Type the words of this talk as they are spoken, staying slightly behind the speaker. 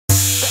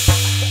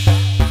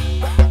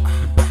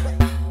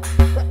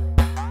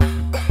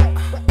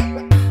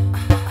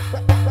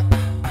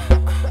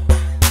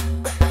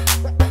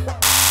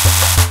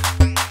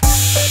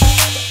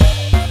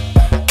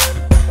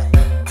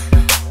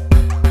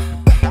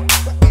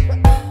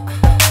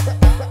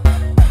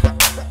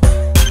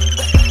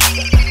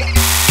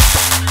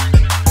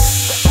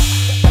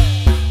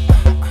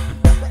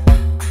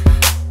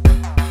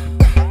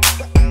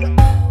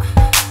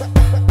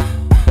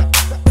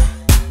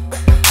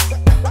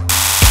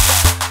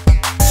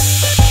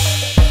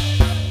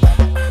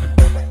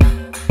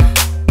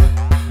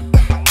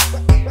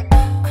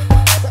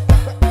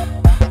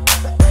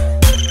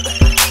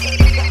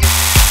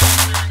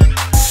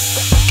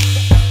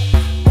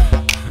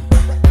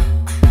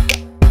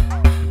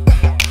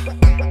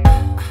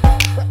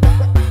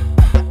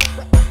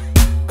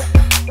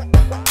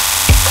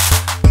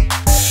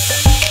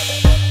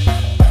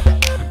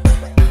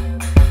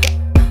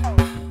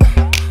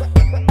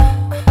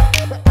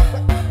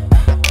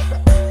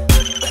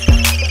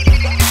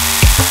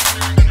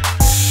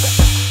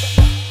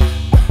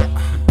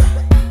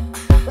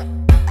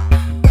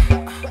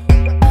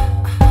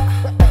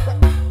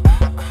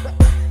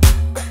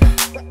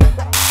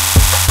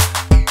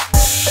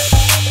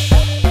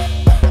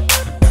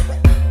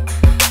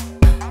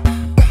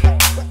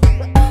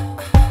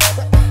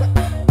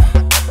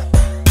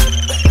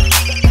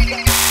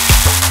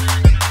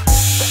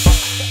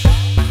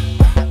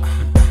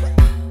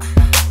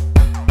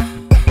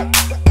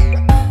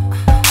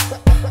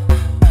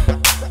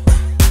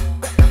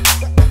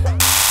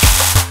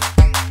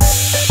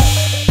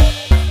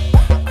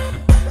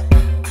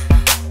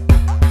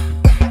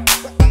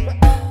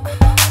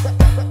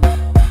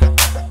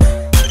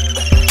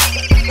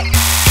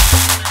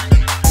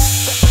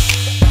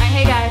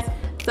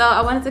So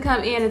I wanted to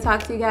come in and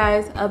talk to you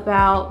guys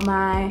about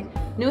my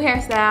new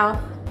hairstyle.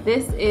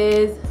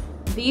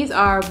 These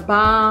are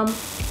bomb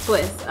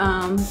twists.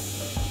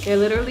 They're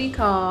literally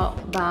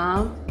called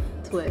bomb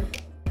twists.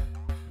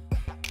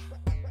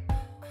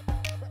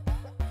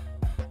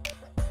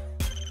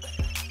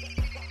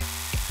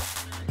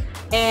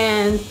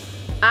 And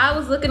I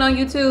was looking on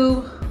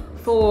YouTube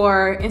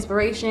for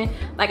inspiration.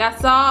 Like I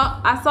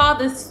saw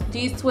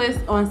these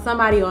twists on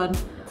somebody on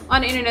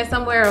the internet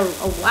somewhere a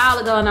while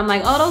ago, and I'm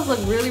like, oh, those look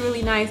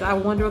really nice. I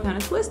wonder what kind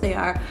of twists they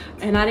are.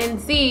 And I didn't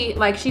see,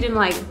 like, she didn't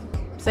like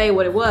say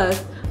what it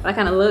was, but I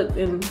kind of looked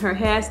in her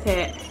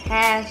hashtags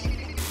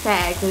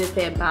and it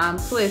said bomb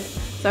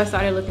twist. So I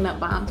started looking up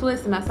bomb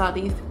twists and I saw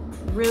these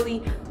really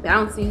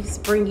bouncy,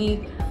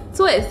 springy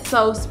twists.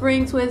 So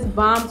spring twist,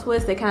 bomb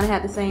twist, they kind of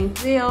have the same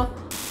feel.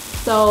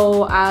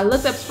 So I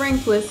looked up spring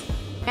twist,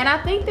 and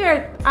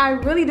I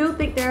really do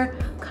think they're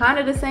kind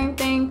of the same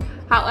thing.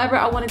 However,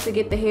 I wanted to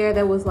get the hair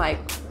that was like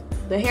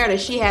the hair that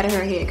she had in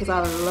her head because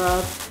I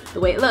love the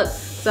way it looks.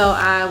 So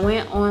I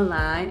went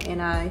online and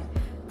I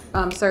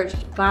searched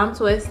bomb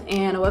twist,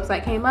 and a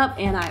website came up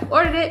and I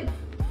ordered it.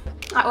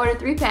 I ordered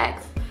 3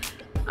 packs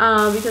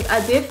because I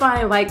did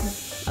find like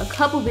a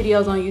couple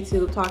videos on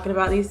YouTube talking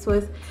about these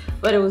twists,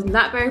 but it was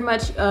not very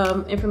much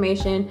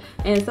information,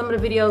 and some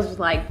of the videos was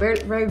like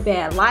very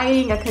bad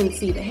lighting. I couldn't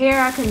see the hair,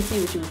 I couldn't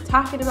see what she was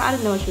talking about. I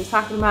didn't know what she was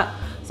talking about,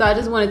 so I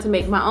just wanted to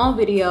make my own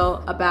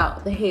video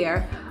about the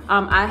hair.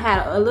 I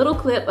had a little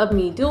clip of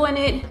me doing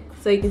it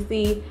so you can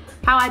see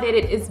how I did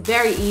it. It's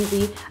very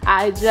easy.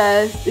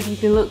 If you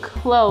can look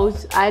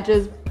close, I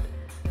just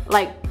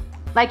like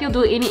you'll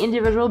do any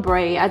individual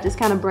braid, I just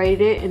kind of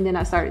braided it and then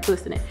I started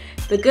twisting it.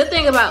 The good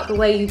thing about the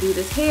way you do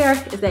this hair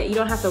is that you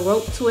don't have to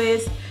rope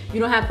twist,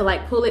 you don't have to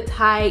like pull it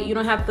tight, you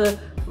don't have to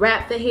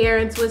wrap the hair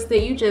and twist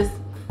it. You just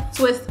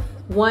twist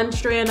one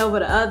strand over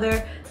the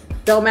other,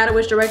 don't matter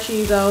which direction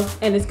you go,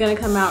 and it's gonna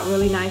come out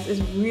really nice.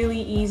 It's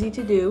really easy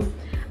to do,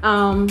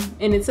 and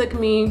it took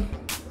me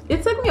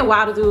a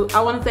while to do.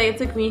 I want to say it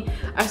took me,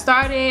 I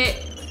started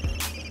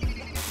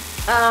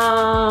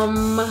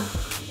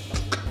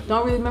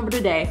don't really remember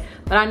the day,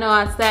 but I know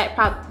I sat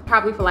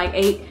probably for like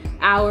 8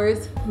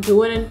 hours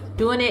doing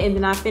it, and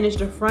then I finished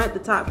the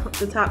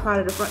top part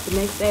of the front the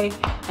next day,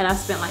 and I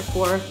spent like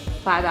 4 or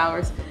 5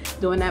 hours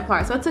doing that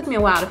part. So it took me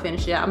a while to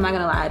finish it. I'm not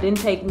gonna lie,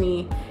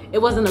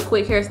 it wasn't a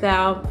quick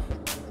hairstyle,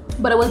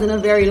 but it wasn't a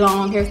very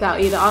long hairstyle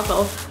either.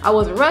 Also, I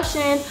wasn't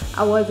rushing,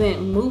 I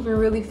wasn't moving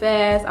really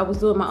fast, I was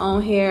doing my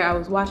own hair, I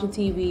was watching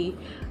TV,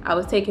 I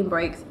was taking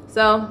breaks.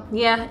 So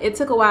yeah, it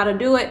took a while to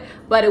do it,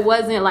 but it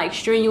wasn't like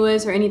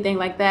strenuous or anything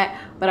like that.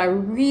 But I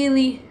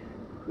really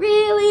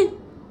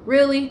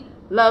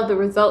love the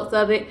results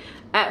of it.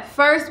 At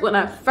first, when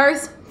I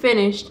first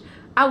finished,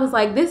 I was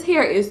like, this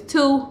hair is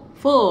too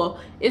full,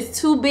 it's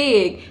too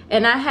big.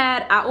 And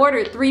I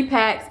ordered 3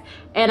 packs,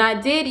 and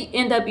I did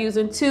end up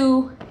using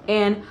 2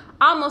 and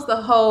almost the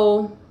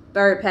whole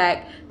 3rd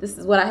pack. This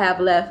is what I have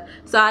left.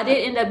 So I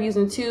did end up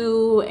using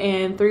 2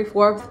 and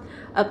 3/4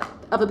 of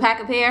a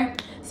pack of hair.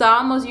 So I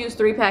almost used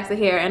 3 packs of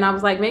hair, and I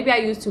was like, maybe I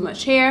used too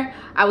much hair.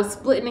 I was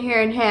splitting the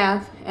hair in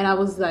half, and I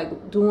was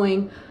like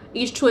doing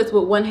each twist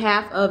with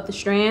 1/2 of the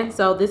strand.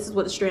 So this is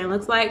what the strand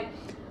looks like.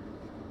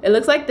 It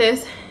looks like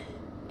this,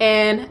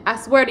 and I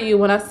swear to you,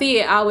 when I see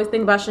it, I always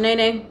think about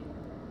Shanae.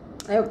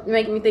 It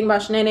making me think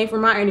about Shanae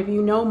from Martin. If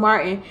you know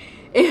Martin,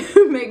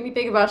 it make me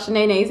think about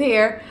Shanae's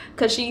hair,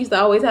 because she used to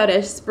always have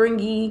that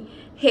springy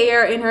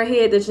hair in her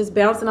head that's just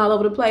bouncing all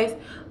over the place.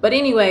 But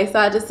anyway, so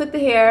I just took the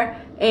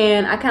hair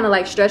and I kind of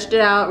like stretched it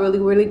out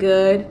really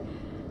good.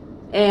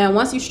 And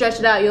once you stretch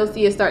it out, you'll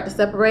see it start to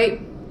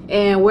separate.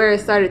 And where it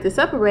started to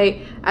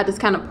separate, I just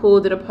kind of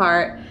pulled it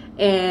apart.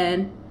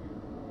 And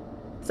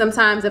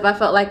sometimes if I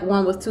felt like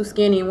one was too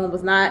skinny and one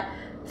was not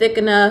thick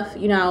enough,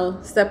 you know,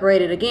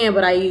 separate it again.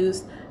 But I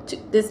used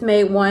this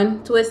made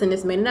 1 twist and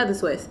this made another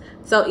twist.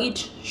 So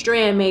each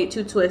strand made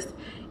 2 twists.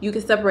 You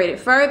can separate it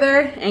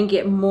further and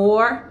get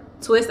more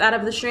twist out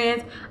of the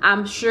strands.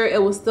 I'm sure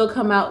it will still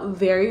come out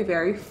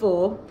very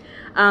full.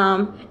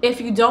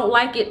 If you don't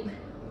like it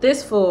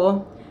this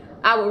full,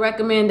 I would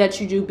recommend that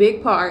you do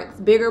bigger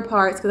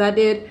parts, because I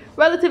did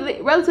relatively,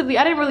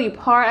 I didn't really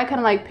part, I kind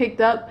of like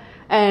picked up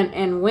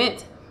and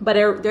went, but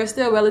they're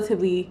still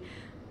relatively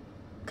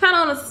kind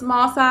of on the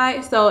small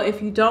side. So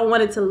if you don't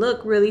want it to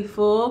look really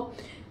full,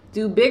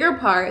 do bigger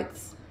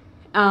parts,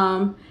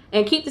 and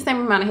keep the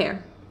same amount of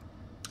hair.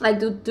 Like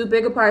do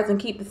bigger parts and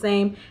keep the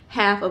same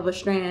half of a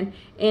strand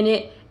in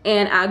it,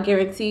 and I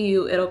guarantee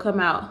you it'll come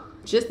out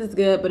just as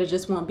good, but it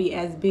just won't be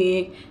as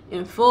big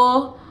and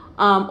full.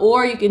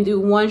 Or you can do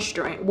one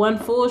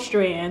full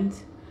strand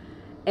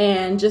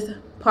and just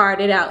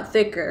part your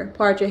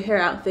hair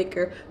out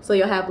thicker, so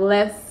you'll have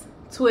less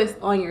twist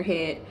on your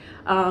head,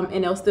 and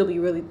it'll still be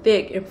really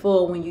thick and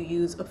full when you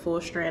use a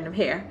full strand of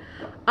hair.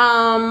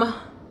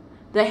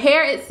 The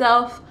hair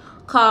itself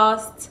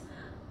costs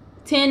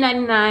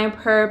 $10.99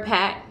 per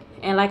pack,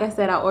 and like I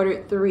said, I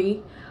ordered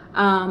 3.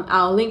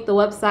 I'll link the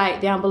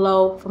website down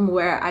below from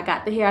where I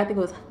got the hair. I think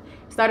it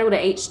started with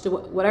an H,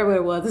 whatever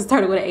it was. It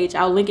started with an H.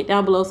 I'll link it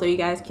down below so you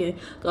guys can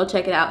go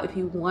check it out if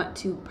you want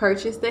to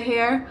purchase the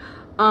hair.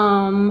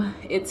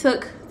 It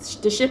took,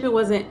 the shipping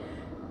wasn't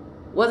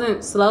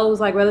slow. It was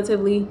like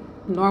relatively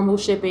normal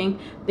shipping.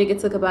 I think it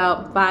took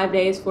about 5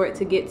 days for it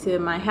to get to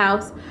my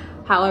house.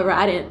 However,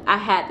 I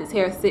had this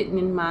hair sitting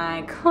in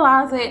my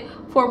closet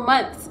for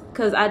months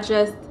because I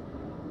just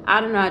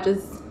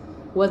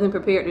wasn't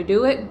prepared to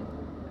do it.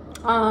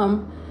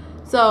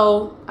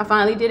 So I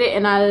finally did it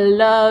and I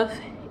love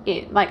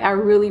it. Like, I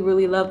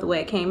really love the way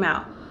it came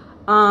out.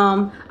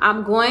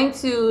 I'm going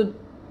to,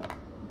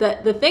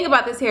 the thing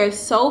about this hair is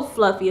so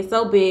fluffy, it's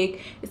so big,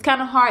 it's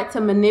kind of hard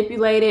to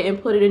manipulate it and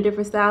put it in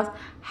different styles.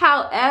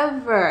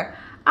 However,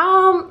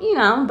 you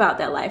know, I'm about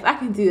that life. I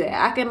can do that.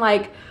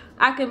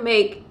 I can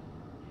make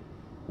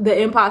the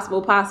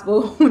impossible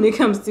possible when it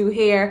comes to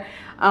hair.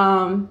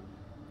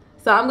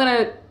 So I'm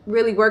gonna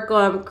really work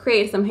on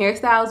creating some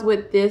hairstyles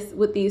with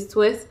these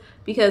twists,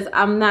 because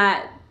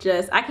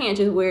I can't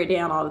just wear it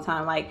down all the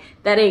time. Like,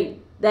 that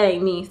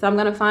ain't me. So I'm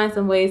gonna find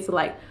some ways to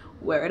like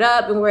wear it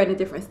up and wear it in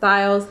different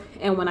styles,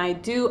 and when I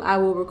do, I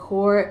will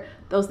record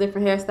those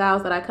different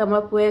hairstyles that I come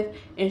up with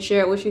and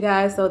share it with you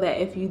guys, so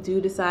that if you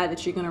do decide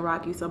that you're gonna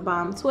rock you some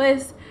bomb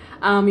twists,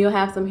 you'll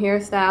have some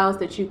hairstyles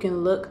that you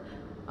can look,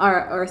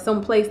 or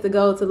some place to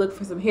go to look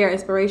for some hair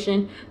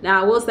inspiration.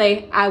 Now, I will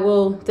say, I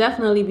will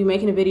definitely be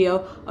making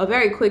a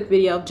very quick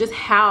video of just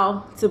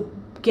how to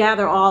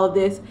gather all of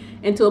this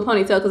into a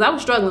ponytail, because I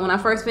was struggling when I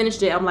first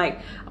finished it. I'm like,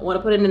 I want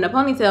to put it in a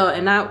ponytail,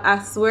 and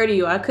I swear to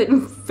you, I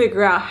couldn't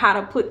figure out how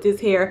to put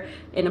this hair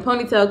in a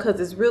ponytail, because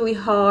it's really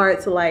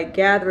hard to like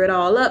gather it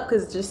all up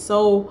because it's just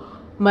so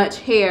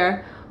much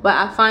hair. But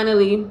I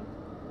finally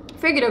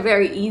figured a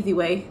very easy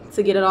way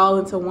to get it all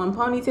into one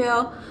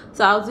ponytail,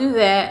 so I'll do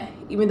that,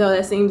 even though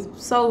that seems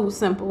so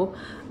simple.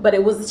 But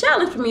it was a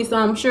challenge for me, so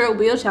I'm sure it'll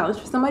be a challenge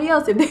for somebody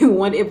else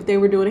if they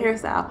were doing a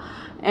hairstyle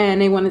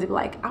and they wanted to be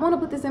like, I want to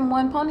put this in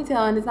one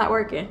ponytail and it's not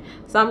working.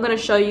 So I'm going to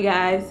show you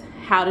guys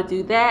how to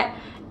do that,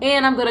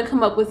 and I'm going to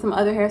come up with some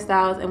other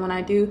hairstyles, and when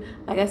I do,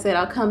 like I said,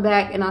 I'll come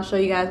back and I'll show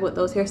you guys what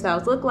those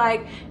hairstyles look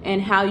like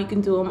and how you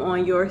can do them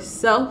on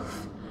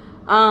yourself.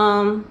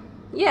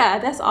 Yeah,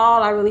 that's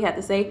all I really had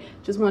to say.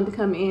 Just wanted to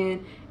come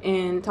in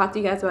and talk to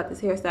you guys about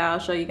this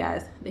hairstyle, show you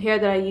guys the hair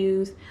that I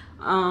use,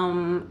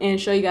 and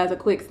show you guys a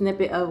quick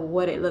snippet of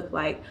what it looked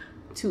like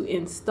to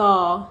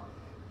install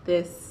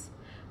this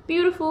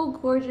beautiful,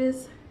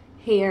 gorgeous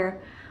hair.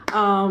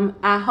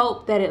 I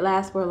hope that it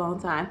lasts for a long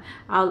time.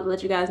 I'll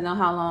let you guys know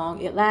how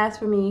long it lasts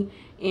for me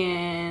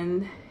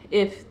and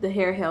if the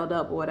hair held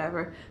up or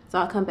whatever. So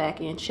I'll come back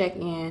and check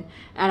in.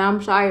 And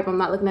I'm sorry if I'm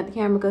not looking at the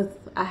camera, because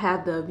I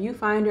have the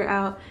viewfinder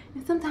out,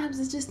 and sometimes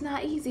it's just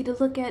not easy to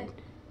look at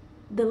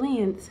the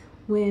lens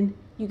when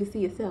you can see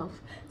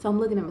yourself. So I'm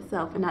looking at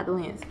myself and not the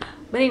lens.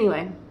 But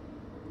anyway,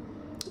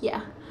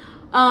 yeah.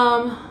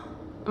 I'm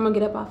gonna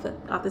get up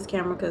off this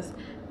camera because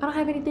I don't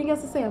have anything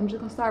else to say. I'm just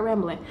gonna start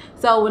rambling.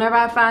 So whenever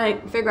I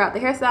figure out the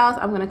hairstyles,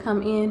 I'm gonna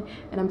come in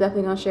and I'm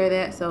definitely gonna share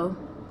that. So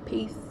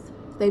peace,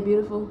 stay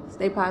beautiful,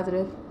 stay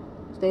positive,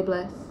 stay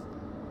blessed.